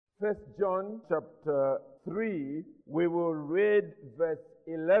First John chapter 3, we will read verse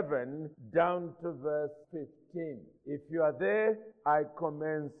 11 down to verse 15. If you are there, I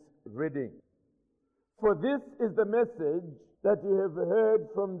commence reading. For this is the message that you have heard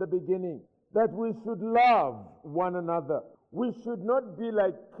from the beginning, that we should love one another. We should not be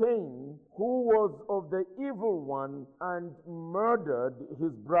like Cain, who was of the evil one and murdered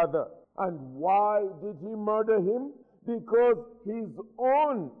his brother. And why did he murder him? Because his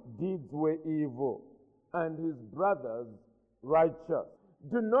own deeds were evil and his brother's righteous.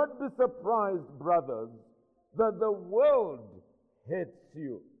 Do not be surprised, brothers, that the world hates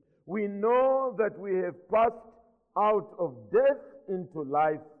you. We know that we have passed out of death into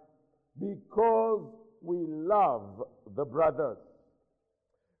life because we love the brothers.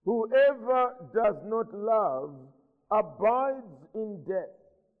 Whoever does not love abides in death.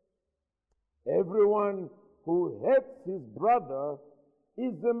 Everyone who hates his brother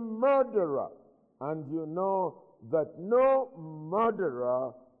is a murderer, and you know that no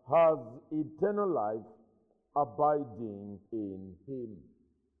murderer has eternal life abiding in him.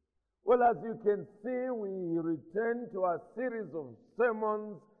 Well, as you can see, we return to a series of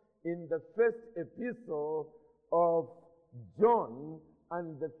sermons in the first epistle of John,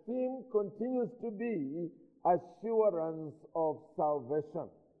 and the theme continues to be assurance of salvation.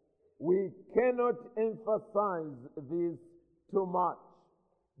 We cannot emphasize this too much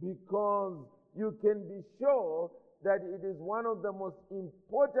because you can be sure that it is one of the most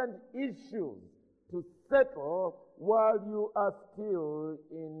important issues to settle while you are still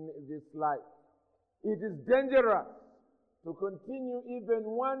in this life. It is dangerous to continue even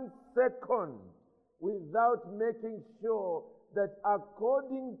 1 second without making sure that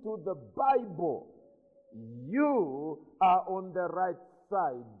according to the Bible, you are on the right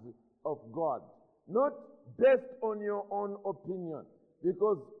side of God, not based on your own opinion,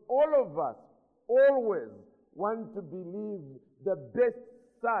 because all of us always want to believe the best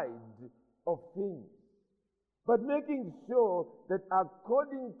side of things, but making sure that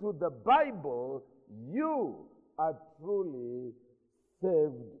according to the Bible, you are truly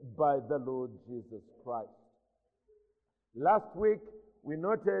saved by the Lord Jesus Christ. Last week, we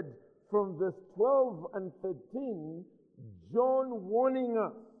noted from verse 12 and 13, John warning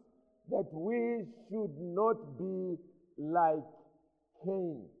us that we should not be like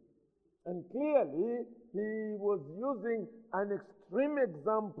Cain. And clearly, he was using an extreme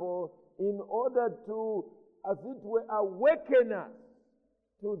example in order to, as it were, awaken us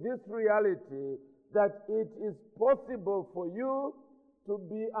to this reality that it is possible for you to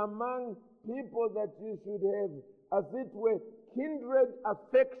be among people that you should have, as it were, kindred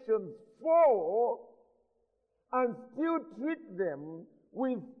affections for, and still treat them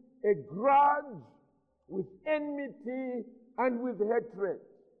with a grudge, with enmity, and with hatred.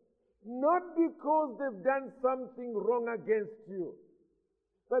 Not because they've done something wrong against you,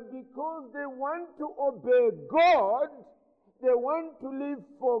 but because they want to obey God, they want to live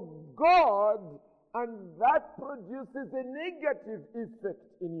for God, and that produces a negative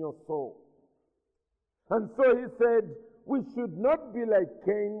effect in your soul. And so he said, we should not be like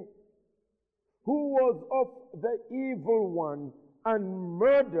Cain, who was of the evil one and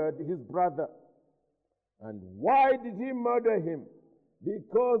murdered his brother. And why did he murder him?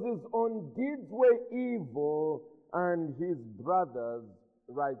 Because his own deeds were evil and his brother's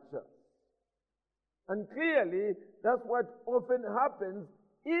righteous. And clearly, that's what often happens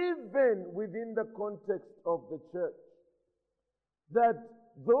even within the context of the church. That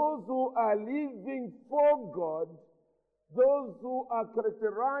those who are living for God, those who are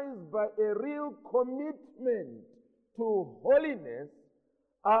characterized by a real commitment to holiness,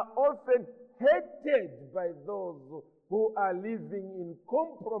 are often hated by those who are living in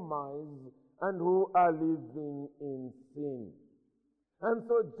compromise and who are living in sin. And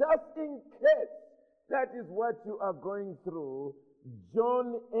so just in case that is what you are going through,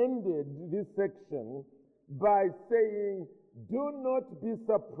 John ended this section by saying, do not be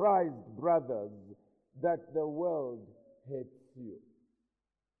surprised, brothers, that the world hates you.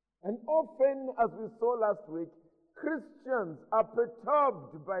 And often, as we saw last week, Christians are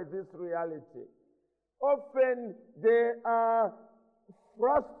perturbed by this reality. Often they are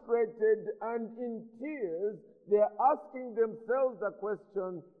frustrated and in tears. They are asking themselves the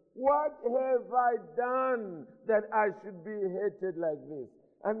question, what have I done that I should be hated like this?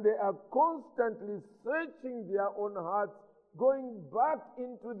 And they are constantly searching their own hearts, going back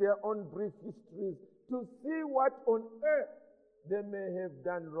into their own brief histories to see what on earth they may have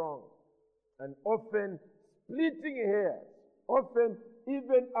done wrong. And often splitting hairs, often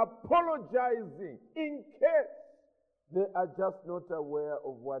even apologizing in case They are just not aware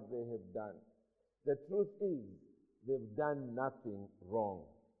of what they have done. The truth is, they've done nothing wrong.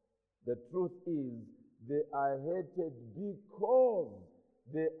 The truth is, they are hated because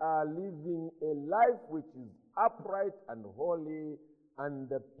they are living a life which is upright and holy, and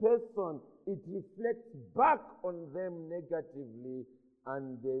the person, it reflects back on them negatively,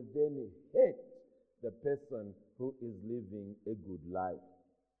 and they then hate the person who is living a good life.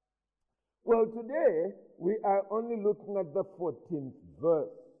 Well, today we are only looking at the 14th verse,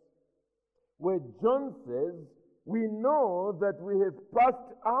 where John says, we know that we have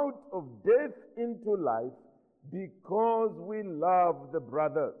passed out of death into life because we love the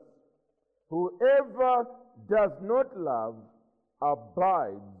brothers. Whoever does not love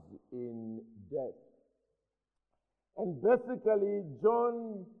abides in death. And basically,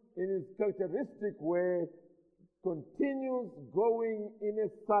 John, in his characteristic way, continues going in a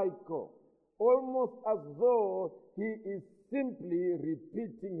cycle, almost as though he is simply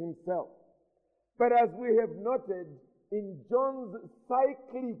repeating himself. But as we have noted, in John's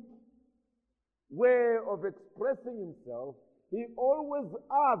cyclic way of expressing himself, he always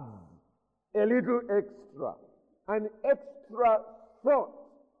adds a little extra, an extra thought.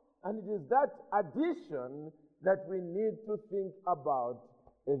 And it is that addition that we need to think about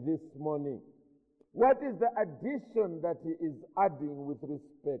this morning. What is the addition that he is adding with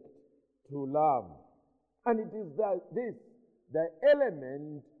respect to love? And it is the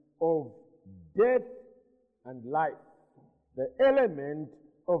element of death and life. The element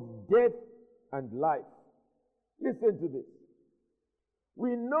of death and life. Listen to this.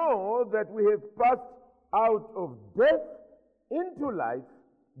 We know that we have passed out of death into life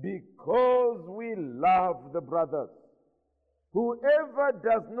because we love the brothers. Whoever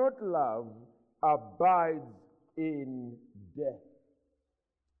does not love abides in death.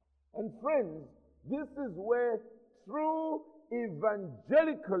 And friends, this is where true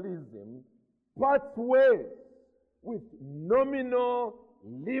evangelicalism parts ways with nominal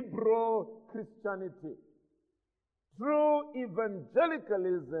liberal Christianity. True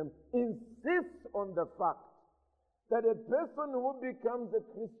evangelicalism insists on the fact that a person who becomes a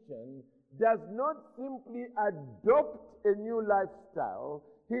Christian does not simply adopt a new lifestyle.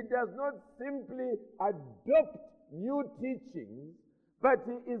 He does not simply adopt new teachings, but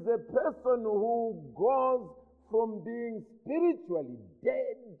he is a person who goes from being spiritually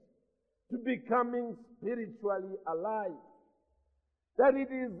dead to becoming spiritually alive. That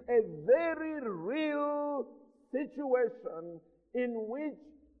it is a very real situation in which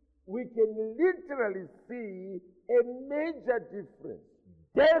we can literally see a major difference.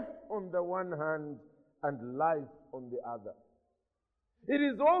 Death on the one hand and life on the other. It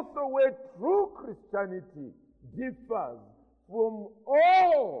is also where true Christianity differs from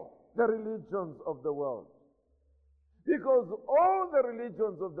all the religions of the world. Because all the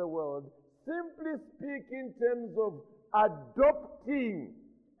religions of the world simply speak in terms of adopting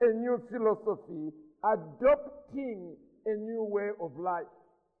a new philosophy, adopting a new way of life.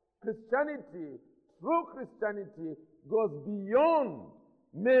 Christianity, true Christianity, goes beyond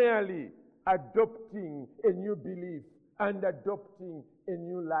merely adopting a new belief and adopting a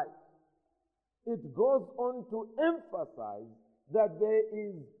new life. It goes on to emphasize that there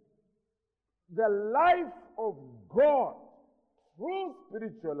is the life of God, true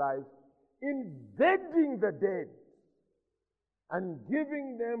spiritual life, invading the dead and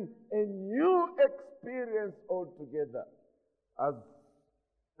giving them a new experience altogether. As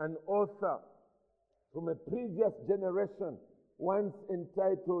an author from a previous generation once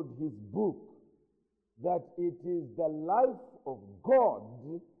entitled his book, that it is the life of God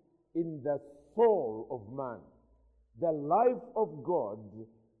in the soul of man. The life of God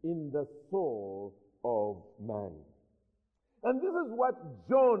in the soul of man. And this is what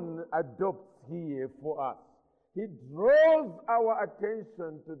John adopts here for us. He draws our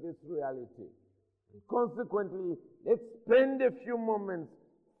attention to this reality. And consequently, let's spend a few moments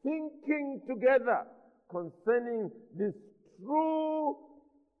thinking together concerning this true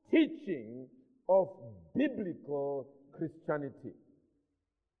teaching of biblical Christianity.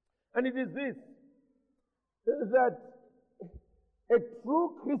 And it is this, that a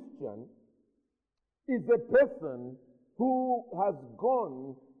true Christian is a person who has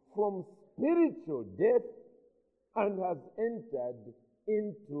gone from spiritual death and has entered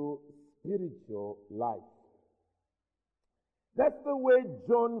into spiritual life. That's the way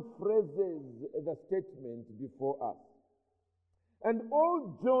John phrases the statement before us. And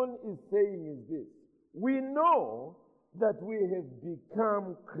all John is saying is this: we know that we have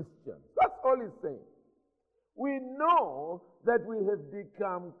become Christians. That's all he's saying. We know that we have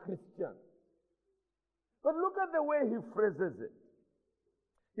become Christians. But look at the way he phrases it.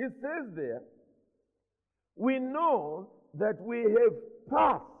 He says there, we know that we have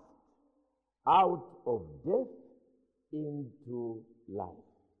passed out of death into life.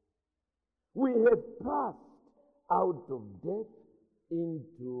 We have passed out of death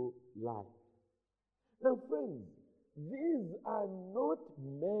into life. Now, friends, these are not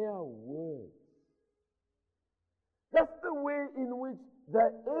mere words. That's the way in which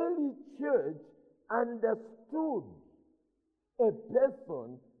the early church understood a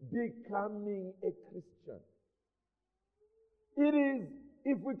person becoming a Christian. It is,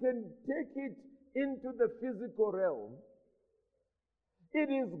 if we can take it into the physical realm, it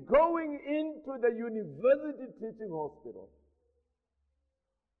is going into the university teaching hospital,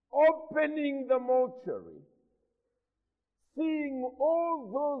 opening the mortuary, seeing all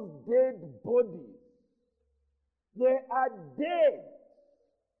those dead bodies. They are dead.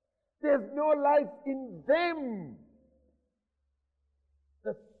 There's no life in them.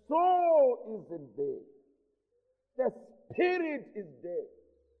 The soul isn't dead. The spirit is dead.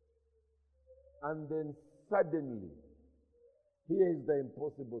 And then suddenly, here is the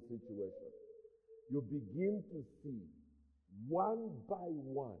impossible situation. You begin to see, one by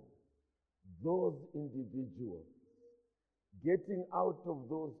one, those individuals getting out of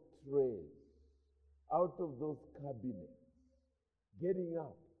those trays, out of those cabinets, getting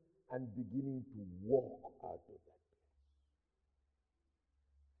up and beginning to walk out of that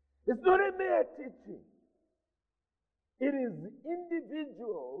place. It's not a mere teaching. It is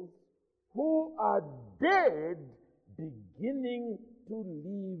individuals who are dead beginning to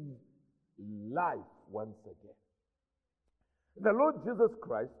live life once again. The Lord Jesus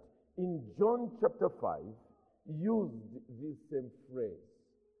Christ in John chapter 5 used this same phrase.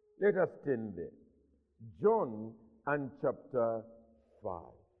 Let us turn there. John and chapter 5.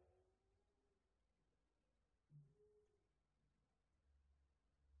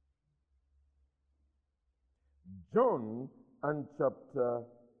 John and chapter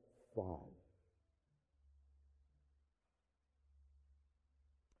 5.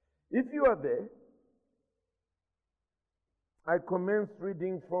 If you are there, I commence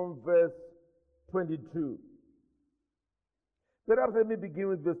reading from verse 22. Perhaps let me begin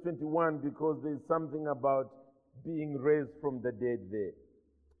with verse 21 because there is something about being raised from the dead there.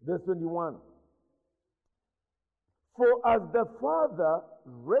 Verse 21. For as the Father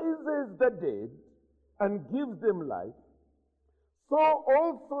raises the dead and gives them life, so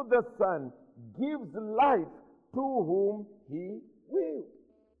also the Son gives life to whom he will.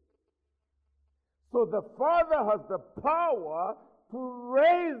 So the Father has the power to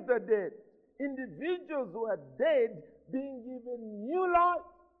raise the dead. Individuals who are dead being given new life.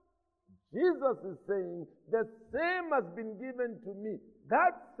 Jesus is saying, the same has been given to me.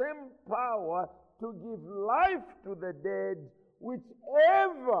 That same power to give life to the dead,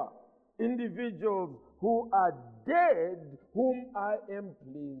 whichever individuals who are dead, whom I am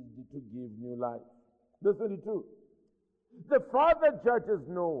pleased to give new life. Verse 22. The Father judges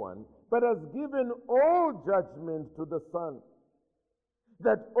no one, but has given all judgment to the Son,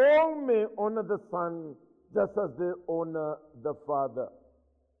 that all may honor the Son just as they honor the Father.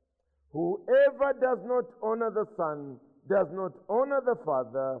 Whoever does not honor the Son does not honor the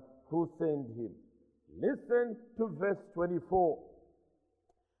Father who sent him. Listen to verse 24.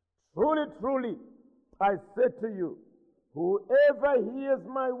 Truly, truly, I say to you, whoever hears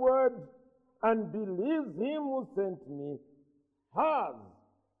my word and believes him who sent me has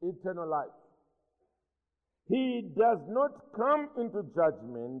eternal life. He does not come into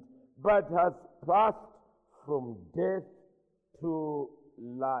judgment, but has passed from death to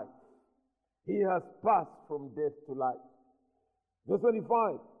life. He has passed from death to life. Verse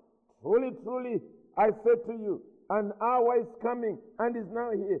 25. Truly, truly, I say to you, an hour is coming and is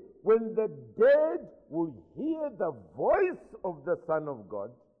now here, when the dead will hear the voice of the Son of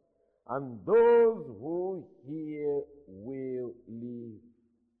God, and those who hear will live.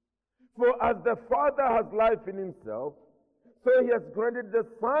 For as the Father has life in himself, so he has granted the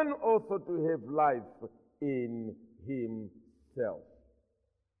Son also to have life in himself.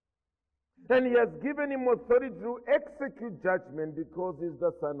 And he has given him authority to execute judgment because he is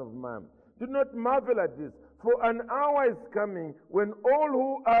the Son of Man. Do not marvel at this, for an hour is coming when all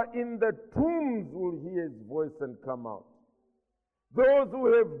who are in the tombs will hear his voice and come out. Those who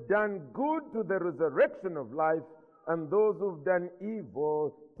have done good to the resurrection of life, and those who have done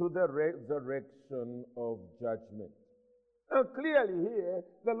evil to the resurrection of judgment. Now clearly here,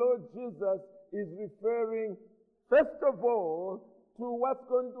 the Lord Jesus is referring, first of all, to what's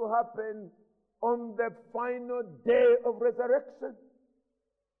going to happen on the final day of resurrection.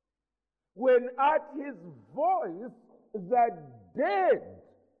 when at his voice the dead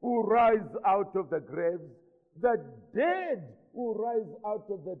will rise out of the graves, the dead will rise out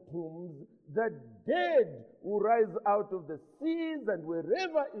of the tombs, the dead will rise out of the seas, and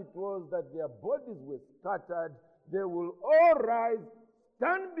wherever it was that their bodies were scattered, they will all rise,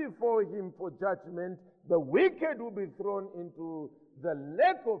 stand before him for judgment. The wicked will be thrown into the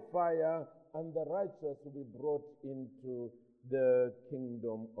lake of fire, and the righteous will be brought into the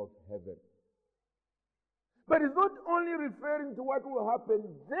kingdom of heaven. But he's not only referring to what will happen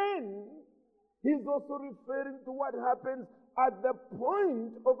then, he's also referring to what happens at the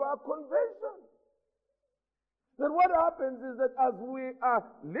point of our conversion. Then what happens is that as we are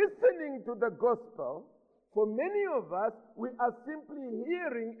listening to the gospel, for many of us, we are simply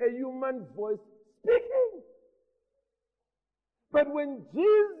hearing a human voice speaking. But when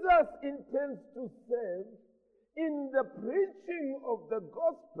Jesus intends to save, in the preaching of the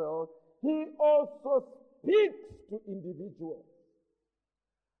gospel, he also speaks to individuals.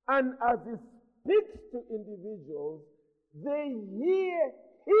 And as he speaks to individuals, they hear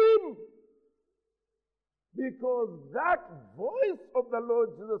him. Because that voice of the Lord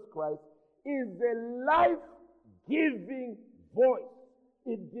Jesus Christ is a life-giving voice.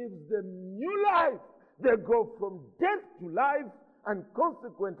 It gives them new life. They go from death to life, and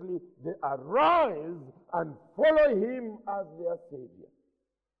consequently they arise and follow him as their Savior.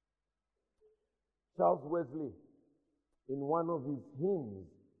 Charles Wesley, in one of his hymns,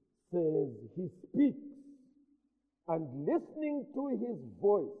 says he speaks, and listening to his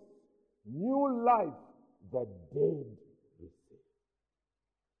voice, new life the dead receive.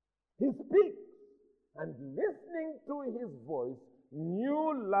 He speaks, and listening to his voice,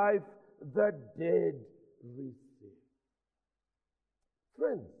 new life the dead receive.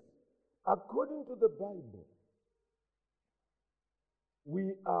 Friends, according to the Bible,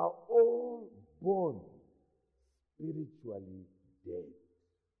 we are all born spiritually dead.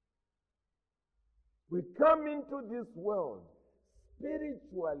 We come into this world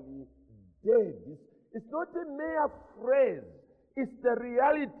spiritually dead. It's not a mere phrase. It's the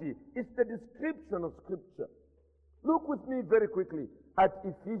reality. It's the description of Scripture. Look with me very quickly at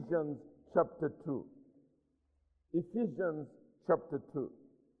Ephesians chapter 2. Ephesians chapter 2.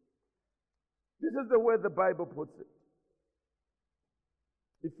 This is the way the Bible puts it.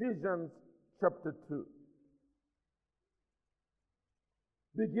 Ephesians chapter 2.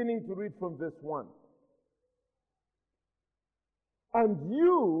 Beginning to read from verse 1. And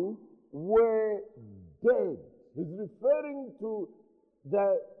you were dead. He's referring to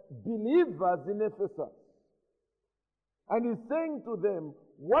the believers in Ephesus. And he's saying to them,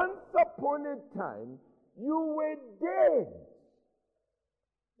 once upon a time, you were dead.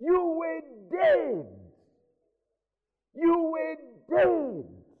 You were dead. You were dead.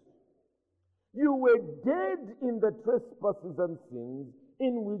 You were dead in the trespasses and sins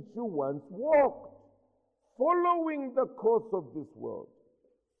in which you once walked, following the course of this world,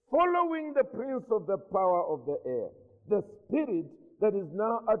 following the prince of the power of the air, the spirit that is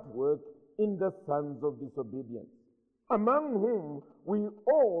now at work in the sons of disobedience, among whom we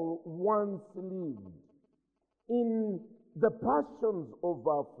all once lived in the passions of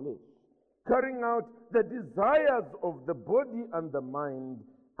our flesh, carrying out the desires of the body and the mind,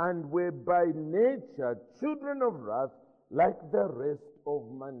 and were by nature children of wrath like the rest of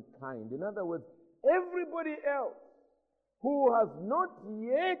mankind. In other words, everybody else who has not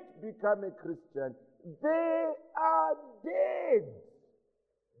yet become a Christian, they are dead.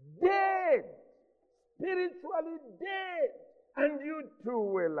 Dead. Spiritually dead. And you too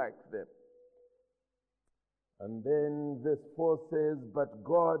were like them. And then verse 4 says, but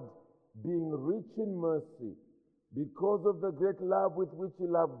God, being rich in mercy, because of the great love with which he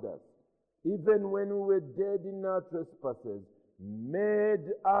loved us, even when we were dead in our trespasses, made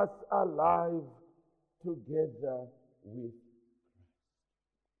us alive together with Christ.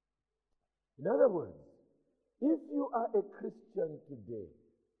 In other words, if you are a Christian today,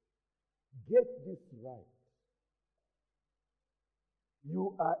 get this right.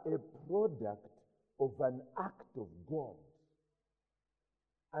 You are a product of an act of God.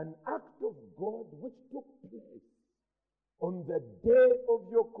 An act of God which took place on the day of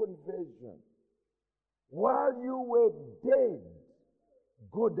your conversion. While you were dead,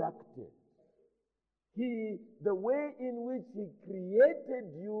 God acted. The way in which he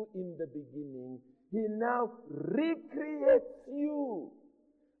created you in the beginning, he now recreates you.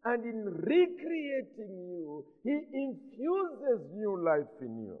 And in recreating you, he infuses new life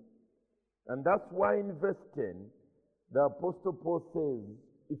in you. And that's why in verse 10, the Apostle Paul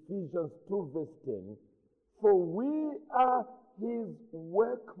says, Ephesians 2 verse 10, for we are his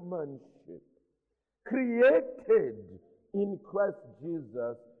workmanship, created in Christ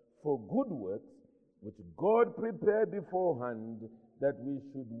Jesus for good works, which God prepared beforehand that we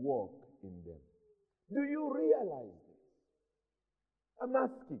should walk in them. Do you realize this? I'm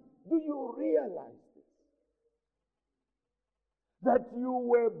asking, do you realize this? That you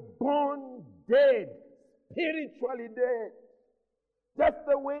were born dead, spiritually dead. Just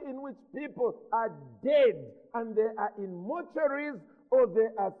the way in which people are dead and they are in mortuaries or they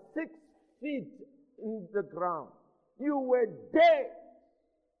are 6 feet in the ground. You were dead.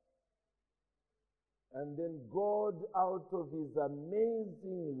 And then God, out of his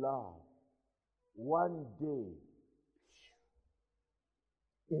amazing love, one day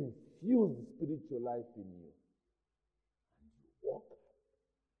infused spiritual life in you. And you woke up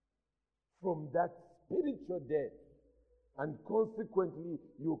from that spiritual death. And consequently,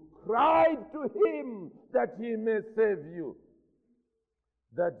 you cried to him that he may save you,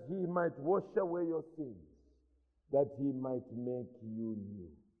 that he might wash away your sins, that he might make you new.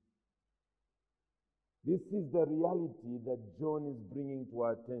 This is the reality that John is bringing to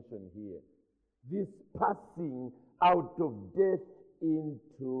our attention here. This passing out of death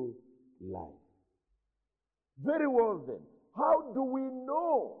into life. Very well then, how do we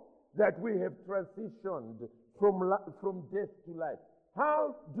know that we have transitioned from death to life?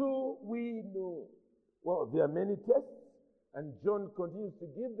 How do we know? Well, there are many tests, and John continues to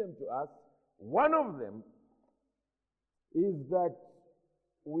give them to us. One of them is that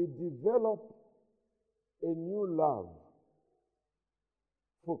we develop a new love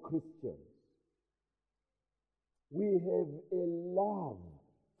for Christians. We have a love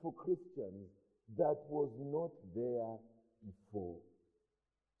for Christians that was not there before.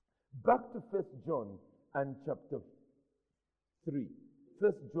 Back to 1 John and chapter 3.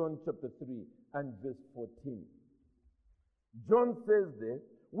 1 John chapter 3 and verse 14. John says there,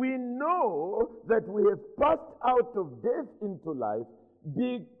 we know that we have passed out of death into life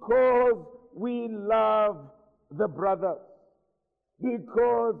because we love the brothers.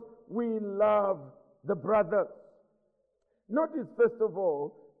 Because we love the brothers. Notice, first of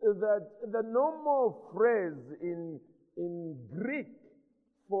all, that the normal phrase in Greek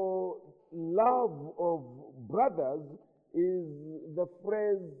for love of brothers is the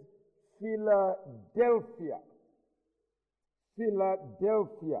phrase Philadelphia.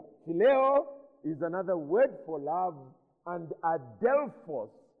 Philadelphia. Phileo is another word for love, and adelphos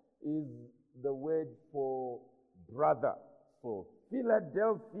is the word for brother. So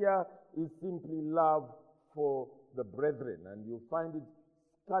Philadelphia is simply love for the brethren, and you find it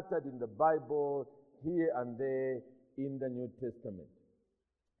scattered in the Bible here and there in the New Testament.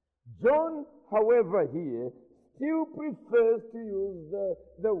 John, however, here still prefers to use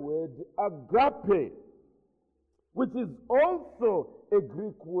the word agape, which is also a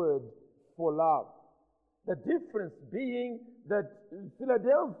Greek word for love. The difference being that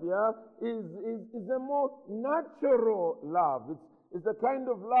Philadelphia is a more natural love. It's a kind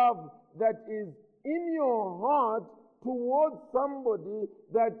of love that is in your heart towards somebody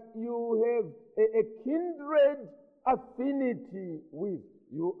that you have a kindred affinity with.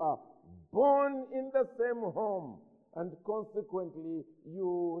 You are born in the same home, and consequently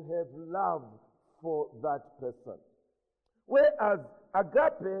you have love for that person. Whereas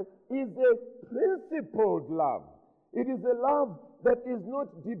agape is a principled love. It is a love that is not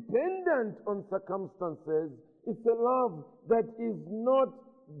dependent on circumstances. It's a love that is not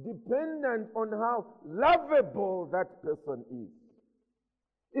dependent on how lovable that person is.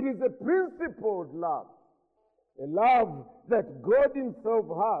 It is a principled love. A love that God himself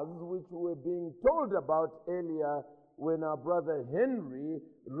has, which we were being told about earlier when our brother Henry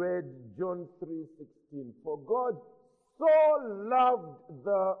read John 3:16. For God so loved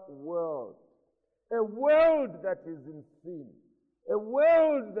the world, a world that is in sin, a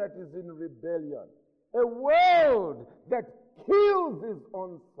world that is in rebellion, a world that kills his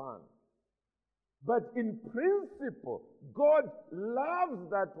own son. But in principle, God loves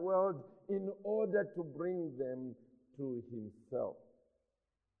that world in order to bring them to himself.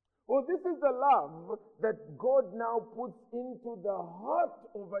 Well, this is the love that God now puts into the heart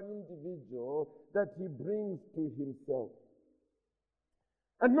of an individual that he brings to himself.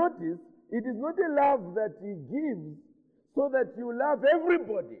 And notice, it is not a love that he gives so that you love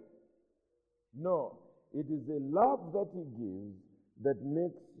everybody. No, it is a love that he gives that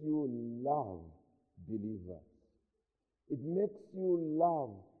makes you love believers. It makes you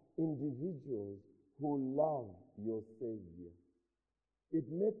love individuals who love your Savior. It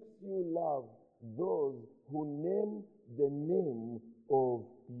makes you love those who name the name of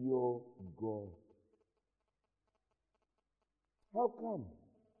your God. How come?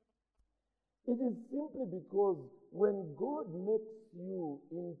 It is simply because when God makes you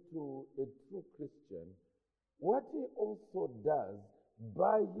into a true Christian, what He also does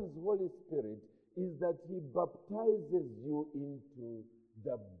by His Holy Spirit is that He baptizes you into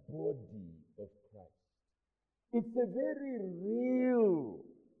the body of Christ. It's a very real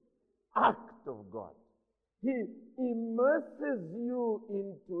act of God. He immerses you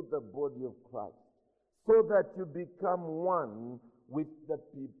into the body of Christ so that you become one with the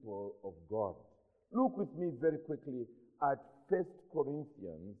people of God. Look with me very quickly at 1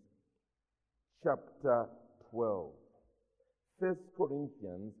 Corinthians chapter 12. 1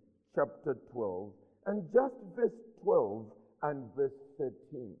 Corinthians chapter 12, and just verse 12 and verse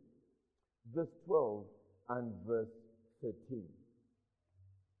 13. Verse 12 and verse 13.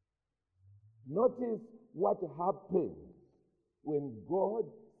 Notice what happens when God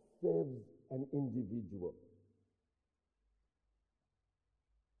saves an individual.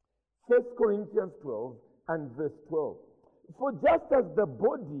 1 Corinthians 12 and verse 12. For just as the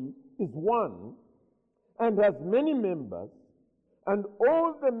body is one and has many members, and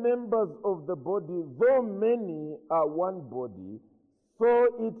all the members of the body, though many, are one body, so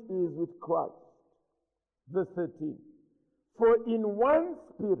it is with Christ. Verse 13. For in one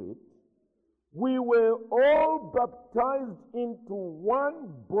Spirit we were all baptized into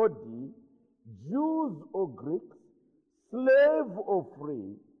one body, Jews or Greeks, slave or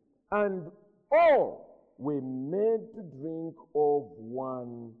free, and all were made to drink of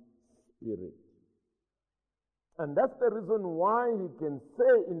one Spirit. And that's the reason why he can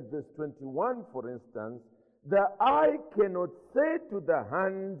say in verse 21, for instance, the eye cannot say to the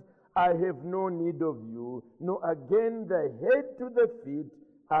hand, I have no need of you, nor again the head to the feet,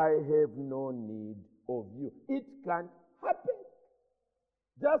 I have no need of you. It can happen.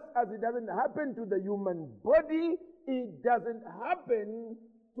 Just as it doesn't happen to the human body, it doesn't happen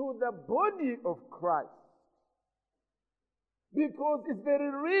to the body of Christ. Because it's very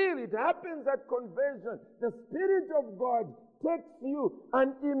real. It happens at conversion. The Spirit of God takes you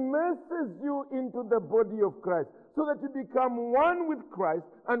and immerses you into the body of Christ so that you become one with Christ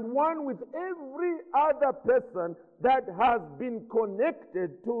and one with every other person that has been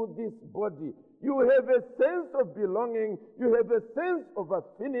connected to this body. You have a sense of belonging. You have a sense of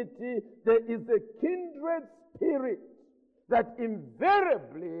affinity. There is a kindred spirit that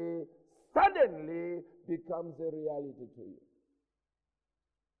invariably, suddenly becomes a reality to you.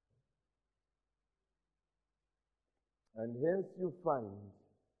 And hence you find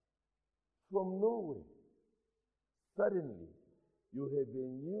from nowhere, suddenly you have a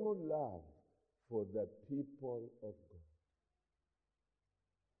new love for the people of God.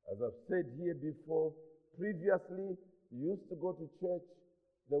 As I've said here before, previously you used to go to church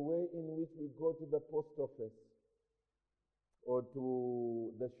the way in which we go to the post office or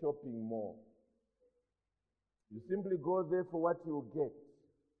to the shopping mall. You simply go there for what you get.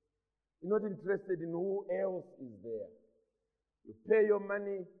 You're not interested in who else is there. You pay your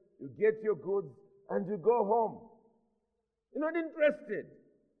money, you get your goods, and you go home. You're not interested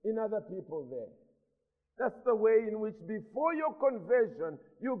in other people there. That's the way in which before your conversion,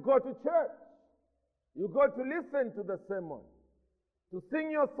 you go to church. You go to listen to the sermon, to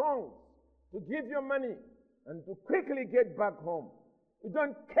sing your songs, to give your money, and to quickly get back home. You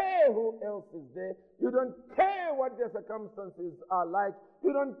don't care who else is there. You don't care what their circumstances are like.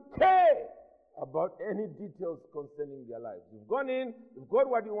 You don't care about any details concerning their lives. You've gone in, you've got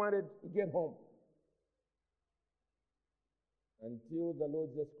what you wanted, you get home. Until the Lord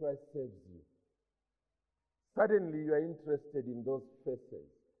Jesus Christ saves you. Suddenly you are interested in those faces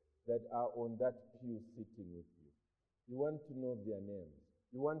that are on that pew sitting with you. You want to know their names.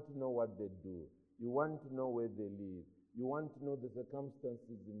 You want to know what they do. You want to know where they live. You want to know the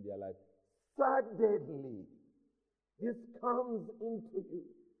circumstances in their life. Suddenly, this comes into you.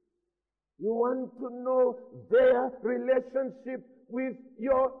 You want to know their relationship with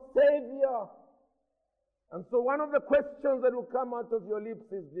your Savior. And so one of the questions that will come out of your lips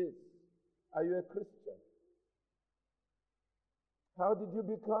is this: are you a Christian? How did you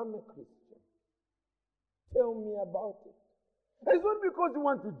become a Christian? Tell me about it. It's not because you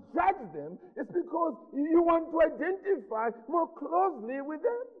want to judge them, it's because you want to identify more closely with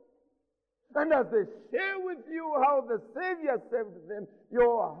them. And as they share with you how the Savior saved them,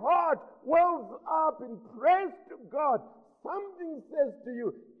 your heart wells up in praise to God. Something says to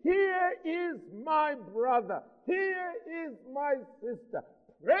you, here is my brother, here is my sister.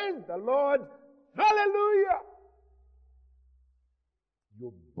 Praise the Lord. Hallelujah.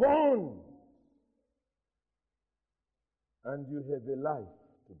 You're born and you have a life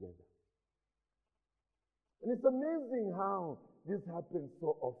together. And it's amazing how this happens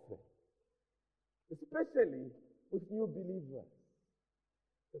so often, especially with new believers.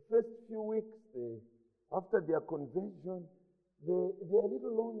 The first few weeks after their conversion, they're a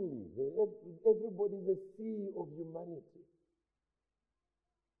little lonely. Everybody's a sea of humanity.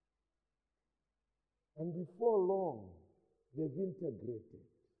 And before long, they've integrated.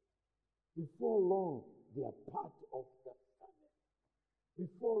 Before long, they are part of the family.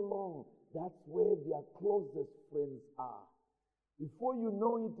 Before long, that's where their closest friends are. Before you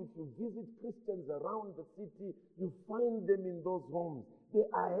know it, if you visit Christians around the city, you find them in those homes. They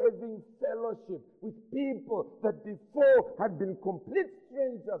are having fellowship with people that before had been complete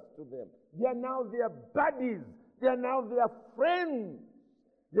strangers to them. They are now their buddies. They are now their friends.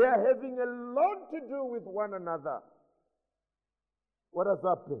 They are having a lot to do with one another. What has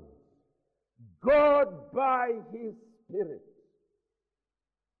happened? God, by His Spirit,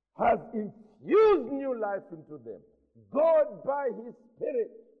 has infused new life into them. God, by His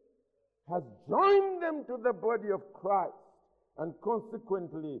Spirit, has joined them to the body of Christ. And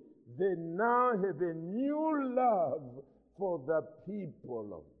consequently, they now have a new love for the people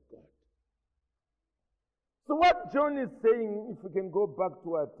of God. So what John is saying, if we can go back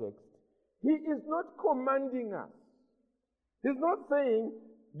to our text, he is not commanding us. He's not saying,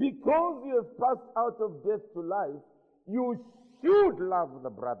 because you have passed out of death to life, you should love the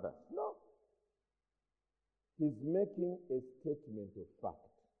brothers. No. He's making a statement of fact.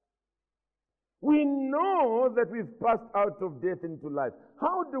 We know that we've passed out of death into life.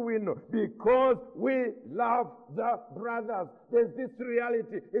 How do we know? Because we love the brothers. There's this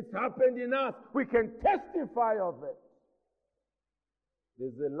reality. It's happened in us. We can testify of it.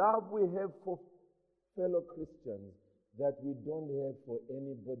 There's a love we have for fellow Christians that we don't have for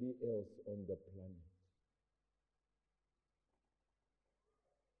anybody else on the planet.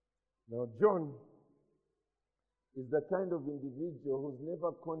 Now, John is the kind of individual who's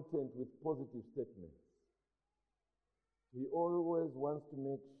never content with positive statements. He always wants to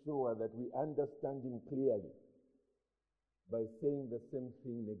make sure that we understand him clearly by saying the same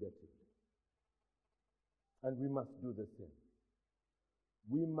thing negatively. And we must do the same.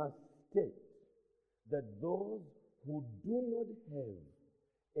 We must state that those who do not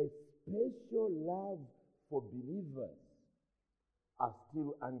have a special love for believers are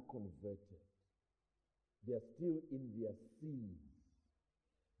still unconverted. They are still in their sins.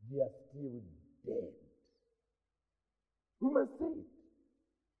 They are still dead. We must say it.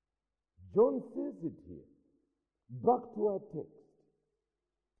 John says it here. Back to our text.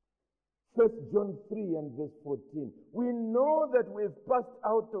 1 John 3 and verse 14. We know that we've passed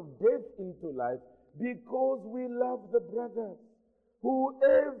out of death into life because we love the brothers.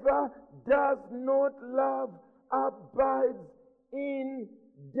 Whoever does not love abides in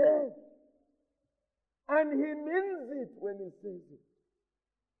death. And he means it when he says it.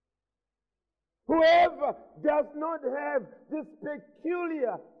 Whoever does not have this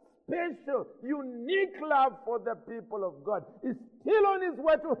peculiar, special, unique love for the people of God is still on his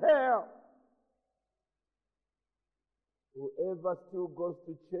way to hell. Whoever still goes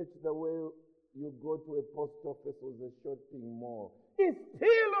to church the way you go to a post office or the shopping mall is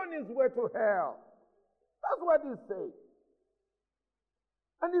still on his way to hell. That's what he's saying.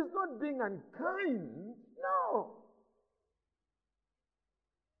 And he's not being unkind. No.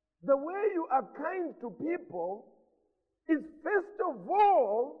 The way you are kind to people is first of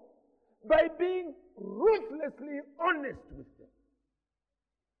all by being ruthlessly honest with them.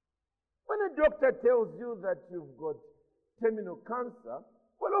 When a doctor tells you that you've got terminal cancer,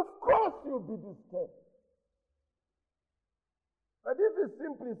 well, of course you'll be disturbed. But if he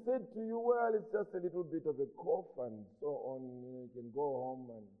simply said to you, well, it's just a little bit of a cough and so on, you can go home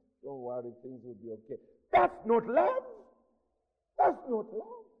and don't worry, things will be okay. That's not love. That's not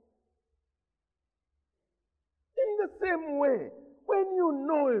love. In the same way, when you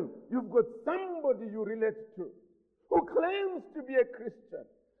know you've got somebody you relate to who claims to be a Christian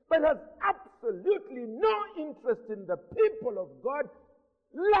but has absolutely no interest in the people of God,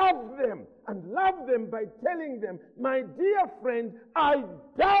 love them, and love them by telling them, my dear friend, I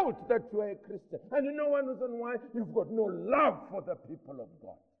doubt that you are a Christian. And you know one reason why? You've got no love for the people of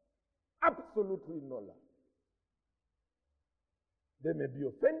God. Absolutely no love. They may be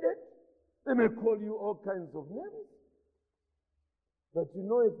offended. They may call you all kinds of names. But you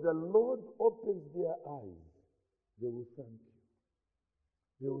know, if the Lord opens their eyes, they will thank you.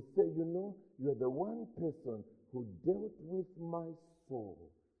 They will say, you know, you are the one person who dealt with my soul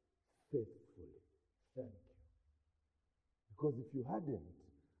faithfully. Thank you. Because if you hadn't,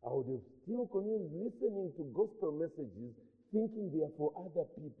 I would have still continued listening to gospel messages thinking they are for other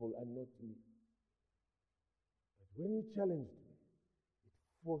people and not me. But when you challenged me,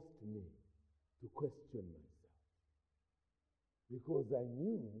 forced me to question myself. Because I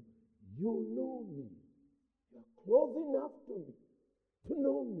knew you know me. You're close enough to me to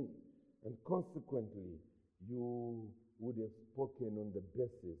know me. And consequently, you would have spoken on the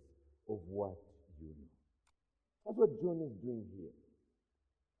basis of what you know. That's what John is doing here.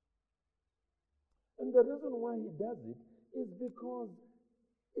 And the reason why he does it is because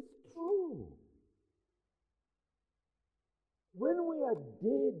it's true. When we are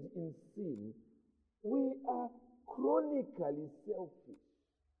dead in sin, we are chronically selfish.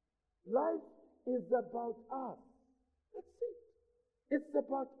 Life is about us. That's it. It's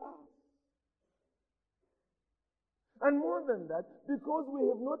about us. And more than that, because we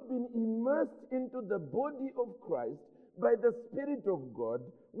have not been immersed into the body of Christ by the Spirit of God,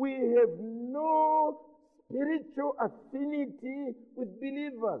 we have no spiritual affinity with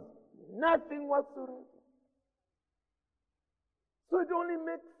believers. Nothing whatsoever. So it only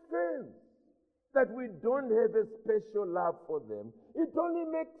makes sense that we don't have a special love for them. It only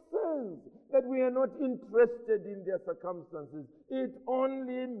makes sense that we are not interested in their circumstances. It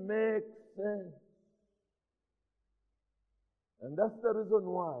only makes sense. And that's the reason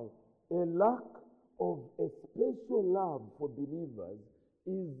why a lack of a special love for believers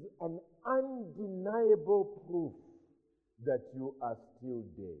is an undeniable proof that you are still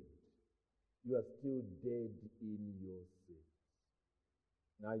dead. You are still dead in your sin.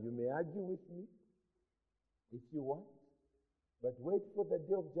 Now you may argue with me if you want, but wait for the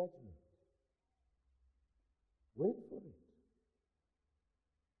day of judgment. Wait for it.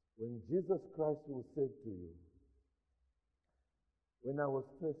 When Jesus Christ will say to you, when I was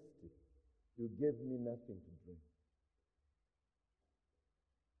thirsty, you gave me nothing to drink.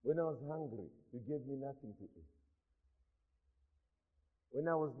 When I was hungry, you gave me nothing to eat. When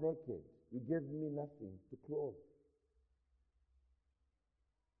I was naked, you gave me nothing to clothe.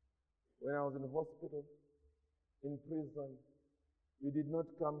 When I was in hospital, in prison, you did not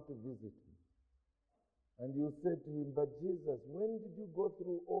come to visit me. And you said to him, but Jesus, when did you go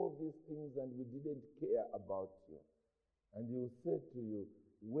through all these things and we didn't care about you? And he will say to you,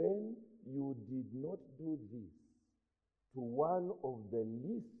 when you did not do this to one of the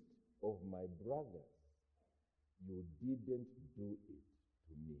least of my brothers, you didn't do it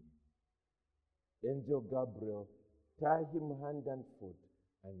to me. Angel Gabriel, tie him hand and foot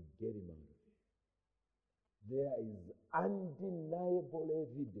and get him out of here. There is undeniable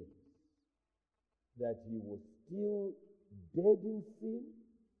evidence that he was still dead in sin,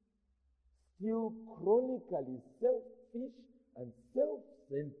 still chronically selfish and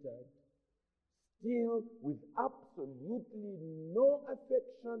self-centered, still with absolutely no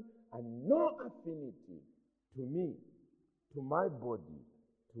affection and no affinity to me, to my body,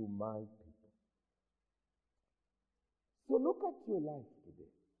 to my people. So look at your life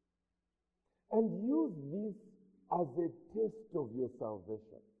today and use this as a test of your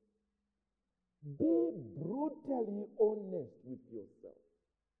salvation. Be brutally honest with yourself.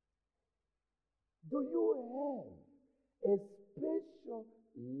 Do you have a special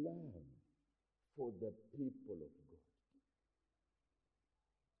love for the people of God?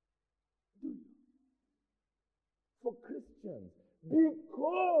 Do you? For Christians,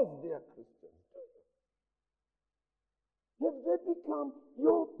 because they are Christians, do you? Have they become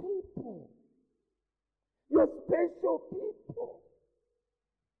your people? Your special people?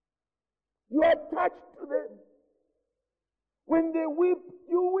 You are attached to them. When they weep,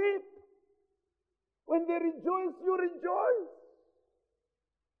 you weep. When they rejoice, you rejoice.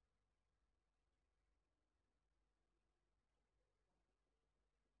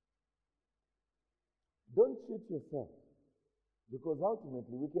 Don't cheat yourself, because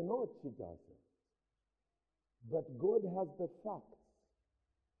ultimately we cannot cheat ourselves. But God has the facts.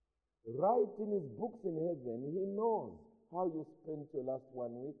 Right in his books in heaven, he knows how you spent your last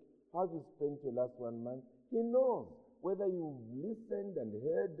 1 week, how you spent your last 1 month. He knows whether you've listened and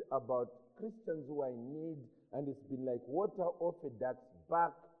heard about Christians who are in need, and it's been like water off a duck's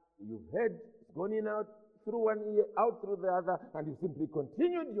back. You've heard it's gone in out through one ear, out through the other, and you simply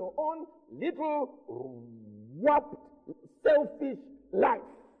continued your own little warped, selfish life.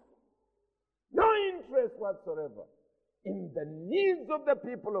 No interest whatsoever in the needs of the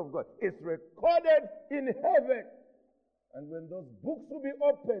people of God. It's recorded in heaven. And when those books will be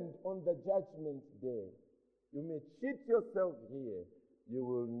opened on the judgment day, you may cheat yourself here. You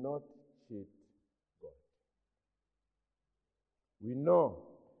will not cheat God. We know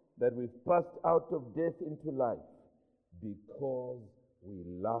that we've passed out of death into life because we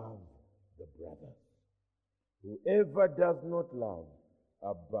love the brothers. Whoever does not love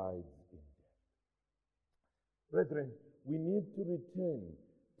abides in death. Brethren, we need to return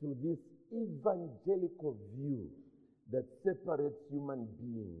to this evangelical view that separates human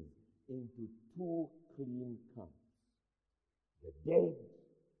beings into two clean camps, the dead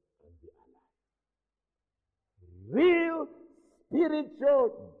and the alive. Real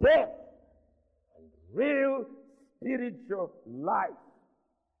spiritual death and real spiritual life.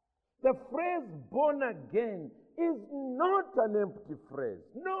 The phrase born again is not an empty phrase.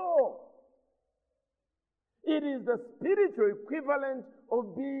 No. It is the spiritual equivalent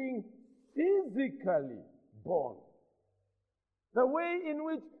of being physically born. The way in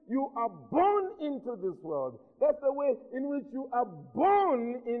which you are born into this world, that's the way in which you are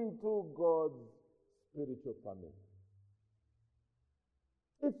born into God's spiritual family.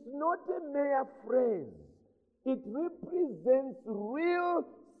 It's not a mere phrase. It represents real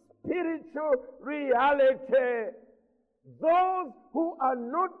spiritual reality. Those who are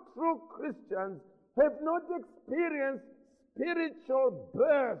not true Christians have not experienced spiritual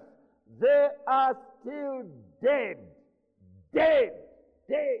birth. They are still dead. Dead.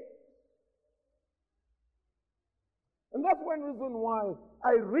 And that's one reason why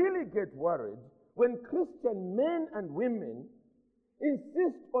I really get worried when Christian men and women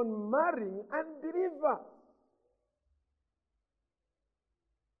insist on marrying unbelievers.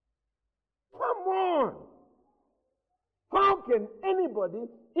 Come on! How can anybody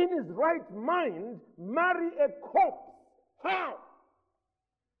in his right mind marry a corpse? How?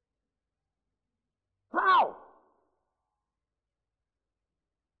 How?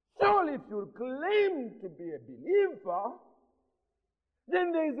 Surely if you claim to be a believer,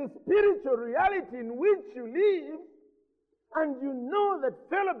 then there is a spiritual reality in which you live, and you know that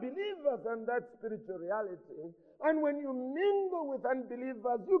fellow believers and that spiritual reality. And when you mingle with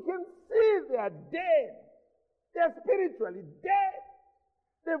unbelievers, you can see they are dead. They are spiritually dead.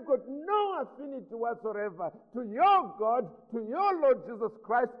 They've got no affinity whatsoever to your God, to your Lord Jesus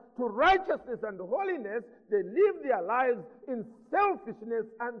Christ, to righteousness and holiness. They live their lives in selfishness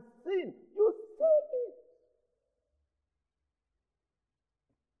and sin. You see it.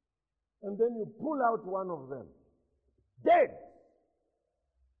 And then you pull out one of them, dead,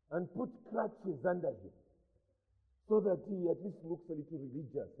 and put crutches under him, so that he at least looks a little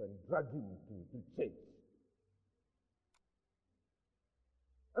religious, and drag him to church.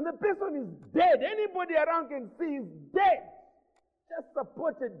 And the person is dead. Anybody around can see he's dead. Just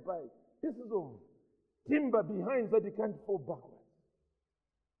supported by pieces of timber behind so that he can't fall backwards.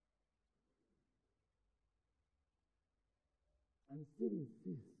 And still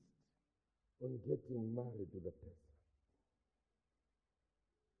insist on getting married to the person.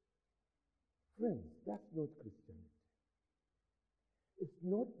 Friends, that's not Christianity. It's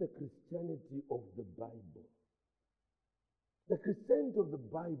not the Christianity of the Bible. The Christianity of the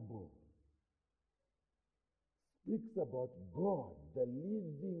Bible speaks about God, the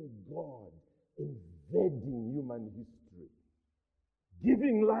living God, invading human history,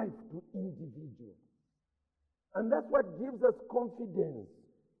 giving life to individuals. And that's what gives us confidence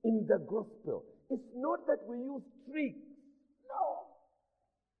in the gospel. It's not that we use tricks. No.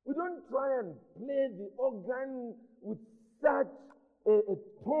 We don't try and play the organ with such a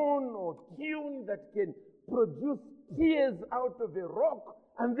tone or tune that can produce tears out of a rock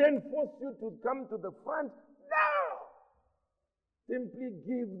and then force you to come to the front. No! Simply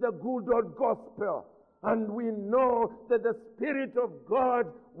give the good old gospel, and we know that the Spirit of God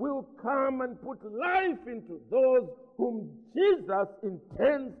will come and put life into those whom Jesus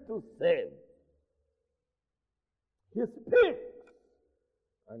intends to save. He speaks,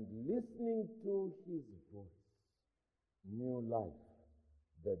 and listening to his voice, new life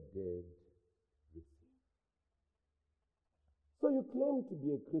the dead receive. So you claim to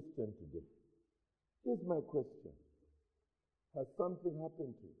be a Christian today. Here's my question. Has something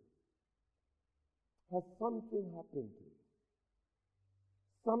happened to you? Has something happened to you?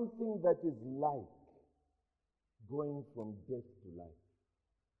 Something that is like going from death to life.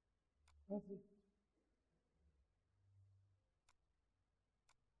 Has it?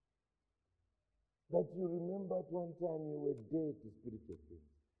 That you remember at one time you were dead to spiritual things.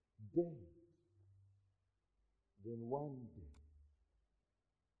 Dead. Then one day,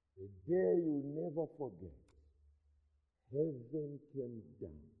 the day you never forget, heaven came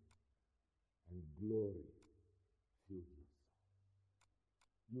down and glory filled your soul.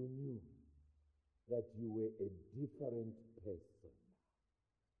 You knew that you were a different person,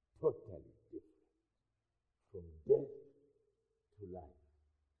 totally different, from death to life.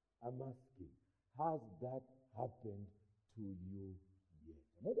 I'm asking, has that happened to you yet?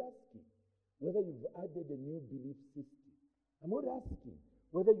 I'm not asking whether you've added a new belief system. I'm not asking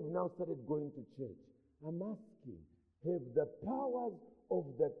whether you've now started going to church. I'm asking, have the powers of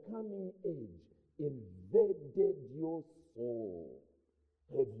the coming age invaded your soul?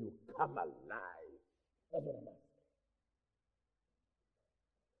 Have you come alive? That's what I'm asking.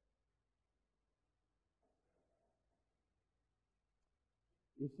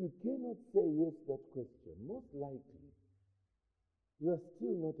 If you cannot say yes to that question, most likely you are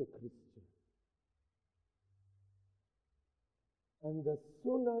still not a Christian. And the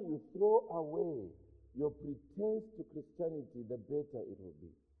sooner you throw away your pretense to Christianity, the better it will be.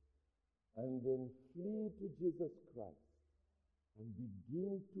 And then flee to Jesus Christ and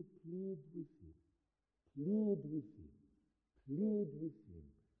begin to plead with Him. Plead with Him. Plead with Him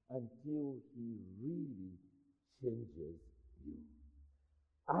until He really changes you.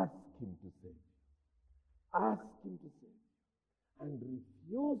 Ask Him to save you. Ask Him to save you. And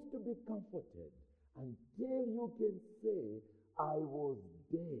refuse to be comforted until you can say, I was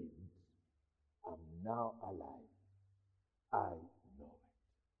dead, I'm now alive. I know it.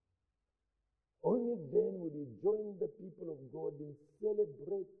 Only then will you join the people of God in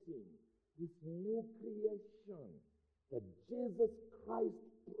celebrating this new creation that Jesus Christ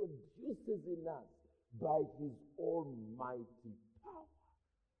produces in us by His almighty power.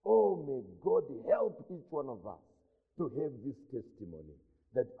 Oh, may God help each one of us to have this testimony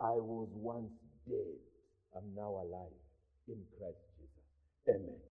that I was once dead, I'm now alive in Christ Jesus. Amen.